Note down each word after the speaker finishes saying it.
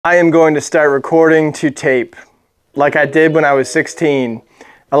I am going to start recording to tape like I did when I was 16.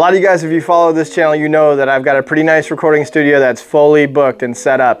 A lot of you guys, if you follow this channel, you know that I've got a pretty nice recording studio that's fully booked and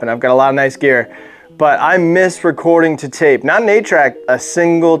set up, and I've got a lot of nice gear. But I miss recording to tape. Not an 8-track, a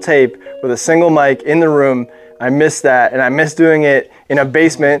single tape with a single mic in the room. I miss that, and I miss doing it in a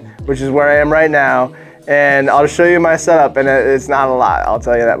basement, which is where I am right now. And I'll show you my setup, and it's not a lot, I'll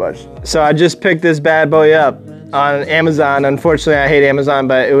tell you that much. So I just picked this bad boy up on Amazon. Unfortunately, I hate Amazon,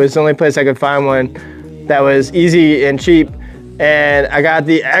 but it was the only place I could find one that was easy and cheap. And I got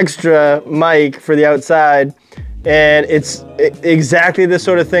the extra mic for the outside, and it's exactly the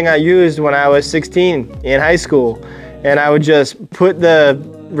sort of thing I used when I was 16 in high school. And I would just put the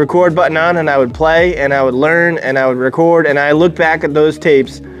record button on, and I would play, and I would learn, and I would record, and I look back at those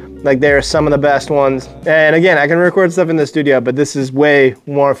tapes like they're some of the best ones. And again, I can record stuff in the studio, but this is way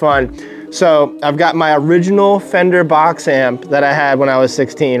more fun. So I've got my original Fender box amp that I had when I was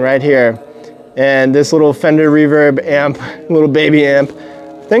 16 right here. And this little Fender reverb amp, little baby amp,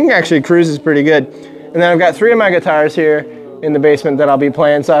 thing actually cruises pretty good. And then I've got 3 of my guitars here in the basement that I'll be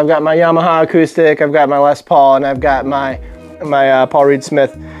playing. So I've got my Yamaha acoustic, I've got my Les Paul, and I've got my Paul Reed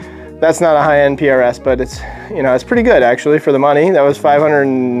Smith. That's not a high-end PRS, but it's, you know, it's pretty good actually for the money. That was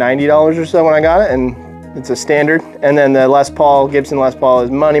 $590 or so when I got it, and it's a standard. And then the Les Paul, Gibson Les Paul is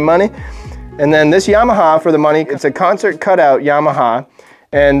money. And then this Yamaha for the money, it's a concert cutout Yamaha.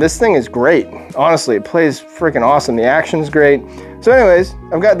 And this thing is great. Honestly, it plays freaking awesome. The action's great. So anyways,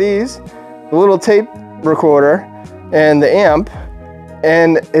 I've got these, the little tape recorder and the amp,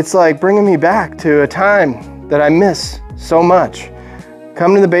 and it's like bringing me back to a time that I miss so much.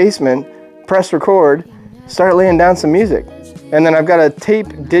 Come to the basement, press record, start laying down some music. And then I've got a tape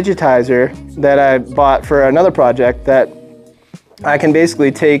digitizer that I bought for another project that I can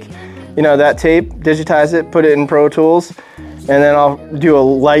basically take, you know, that tape, digitize it, put it in Pro Tools, and then I'll do a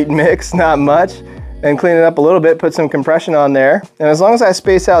light mix, not much, and clean it up a little bit, put some compression on there. And as long as I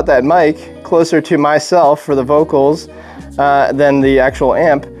space out that mic closer to myself for the vocals than the actual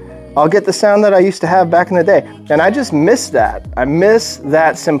amp, I'll get the sound that I used to have back in the day. And I just miss that. I miss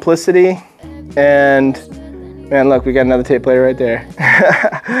that simplicity. And man, look, we got another tape player right there.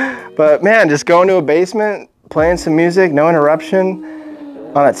 But man, just going to a basement, playing some music, no interruption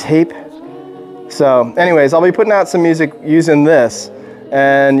on a tape. So anyways, I'll be putting out some music using this,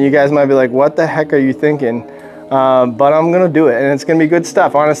 and you guys might be like, what the heck are you thinking? But I'm gonna do it, and it's gonna be good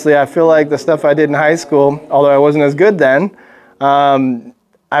stuff. Honestly, I feel like the stuff I did in high school, although I wasn't as good then,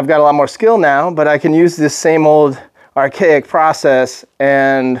 I've got a lot more skill now, but I can use this same old archaic process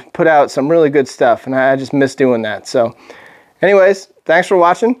and put out some really good stuff, and I just miss doing that. So anyways, thanks for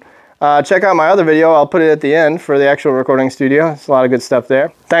watching. Check out my other video. I'll put it at the end for the actual recording studio. It's a lot of good stuff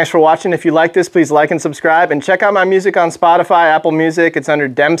there. Thanks for watching. If you like this, please like and subscribe, and check out my music on Spotify, Apple Music. It's under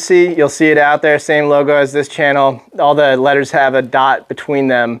D.E.M.P.S.E.Y. You'll see it out there, same logo as this channel. All the letters have a dot between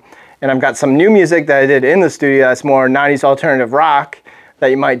them. And I've got some new music that I did in the studio that's more 90s alternative rock that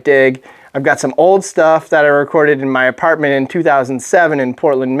you might dig. I've got some old stuff that I recorded in my apartment in 2007 in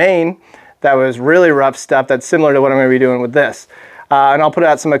Portland, Maine. That was really rough stuff that's similar to what I'm gonna be doing with this. And I'll put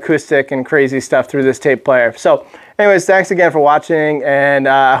out some acoustic and crazy stuff through this tape player. So anyways, thanks again for watching, and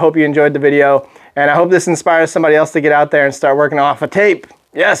I hope you enjoyed the video, and I hope this inspires somebody else to get out there and start working off a tape.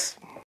 Yes.